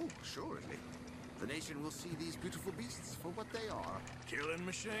 Oh, assuredly. The nation will see these beautiful beasts for what they are. Killing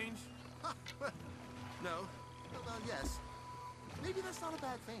machines? No. Well, yes. Maybe that's not a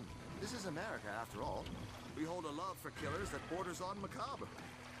bad thing. This is America, after all. We hold a love for killers that borders on macabre.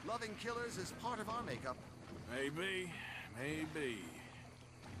 Loving killers is part of our makeup. Maybe, maybe.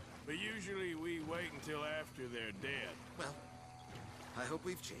 But usually we wait until after they're dead. Well, I hope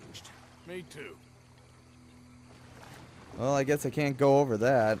we've changed. Me too. Well, I guess I can't go over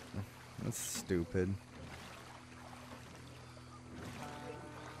that. That's stupid.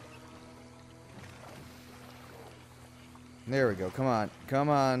 There we go. Come on. Come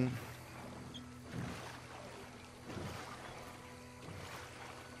on.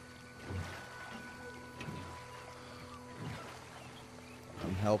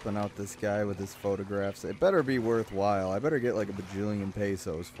 I'm helping out this guy with his photographs. It better be worthwhile. I better get like a bajillion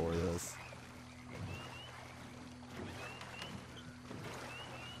pesos for this.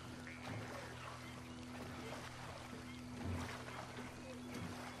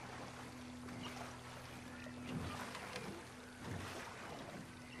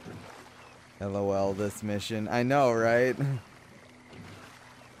 LOL, this mission. I know, right?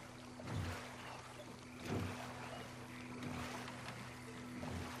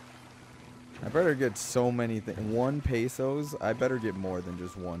 I better get so many things. 1 pesos? I better get more than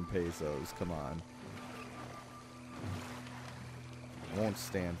just 1 pesos. Come on. I won't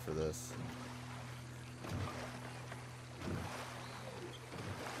stand for this.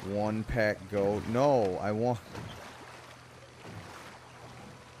 1 pack goat. No, I want...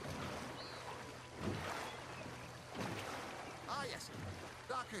 Ah, yes.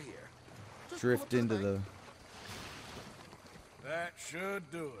 Doctor here. Just drift pull up into to the... bank. That should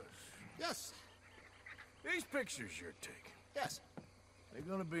do us. Yes. These pictures you're taking, Yes. they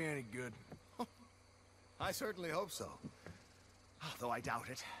gonna be any good? I certainly hope so. Though I doubt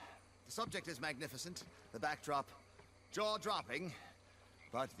it. The subject is magnificent, the backdrop jaw-dropping,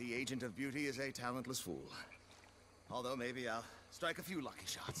 but the agent of beauty is a talentless fool. Although maybe I'll strike a few lucky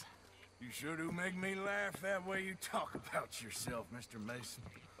shots. You sure do make me laugh that way you talk about yourself, Mr. Mason.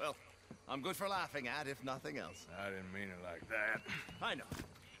 Well, I'm good for laughing at, if nothing else. I didn't mean it like that. I know.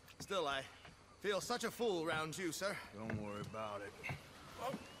 Still, I feel such a fool round you, sir. Don't worry about it.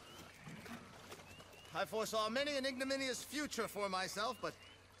 I foresaw many an ignominious future for myself, but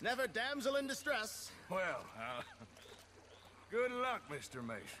never damsel in distress. Well, good luck, Mr.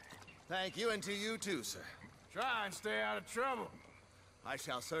 Mason. Thank you, and to you too, sir. Try and stay out of trouble. I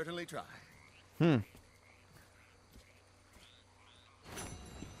shall certainly try.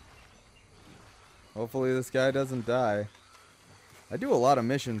 Hopefully this guy doesn't die. I do a lot of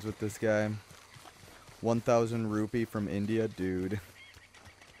missions with this guy. 1,000 rupee from India, dude.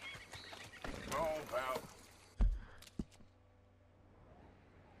 Oh, pal.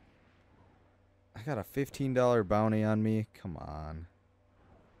 I got a $15 bounty on me. Come on.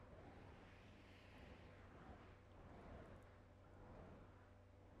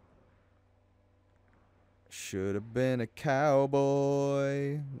 Should have been a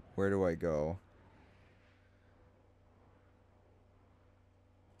cowboy. Where do I go?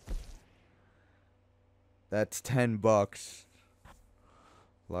 That's $10.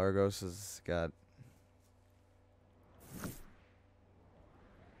 Largos has got...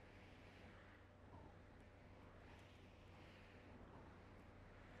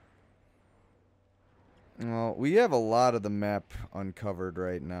 Well, we have a lot of the map uncovered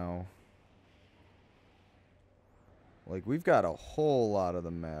right now. Like, we've got a whole lot of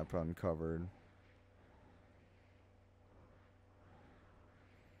the map uncovered.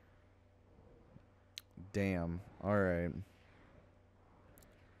 Damn. Alright.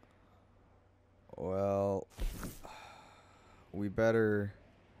 Well, we better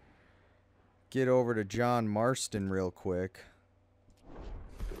get over to John Marston real quick.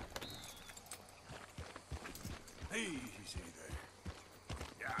 Easy there.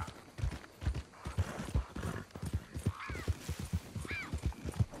 Yeah.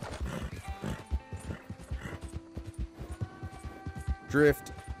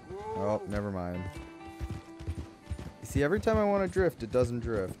 Drift. Oh, never mind. You see, every time I want to drift, it doesn't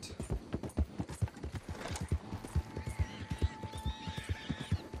drift.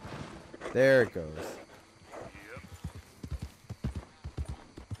 There it goes.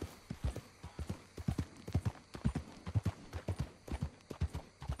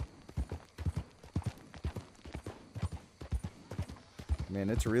 Man,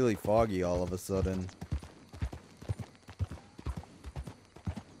 it's really foggy all of a sudden.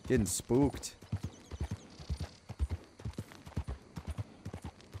 Getting spooked.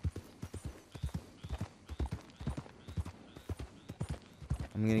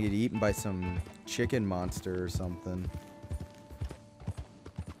 I'm gonna get eaten by some chicken monster or something.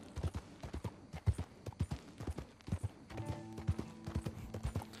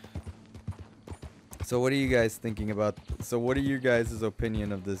 So what are you guys thinking about? So what are your guys'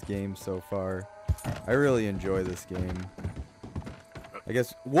 opinion of this game so far? I really enjoy this game. I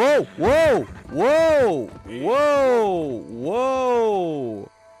guess. Whoa! Whoa! Whoa! Whoa!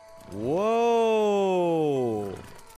 Whoa! Whoa!